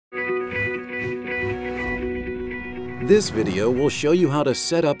This video will show you how to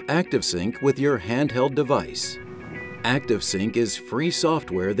set up ActiveSync with your handheld device. ActiveSync is free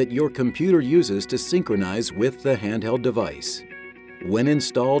software that your computer uses to synchronize with the handheld device. When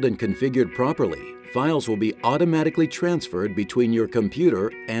installed and configured properly, files will be automatically transferred between your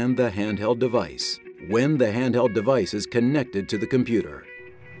computer and the handheld device when the handheld device is connected to the computer.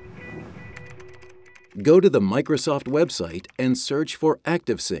 Go to the Microsoft website and search for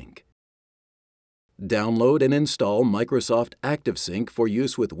ActiveSync. Download and install Microsoft ActiveSync for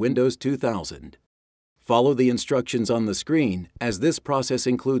use with Windows 2000. Follow the instructions on the screen, as this process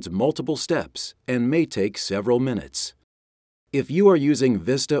includes multiple steps and may take several minutes. If you are using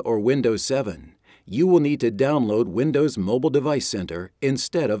Vista or Windows 7, you will need to download Windows Mobile Device Center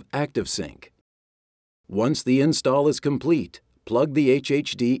instead of ActiveSync. Once the install is complete, plug the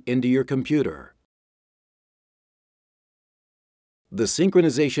HHD into your computer. The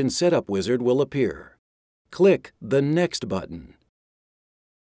Synchronization Setup wizard will appear. Click the Next button.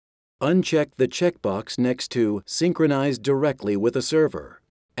 Uncheck the checkbox next to Synchronize directly with a server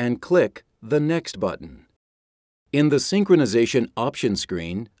and click the Next button. In the Synchronization Options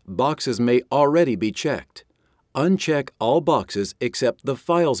screen, boxes may already be checked. Uncheck all boxes except the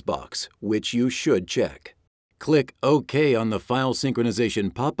Files box, which you should check. Click OK on the File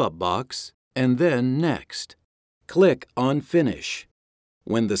Synchronization pop-up box and then Next. Click on Finish.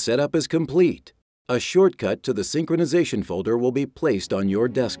 When the setup is complete, a shortcut to the synchronization folder will be placed on your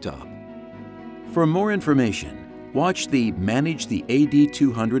desktop. For more information, watch the Manage the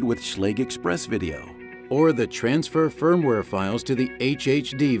AD200 with Schlage Express video or the Transfer Firmware Files to the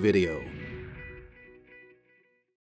HHD video.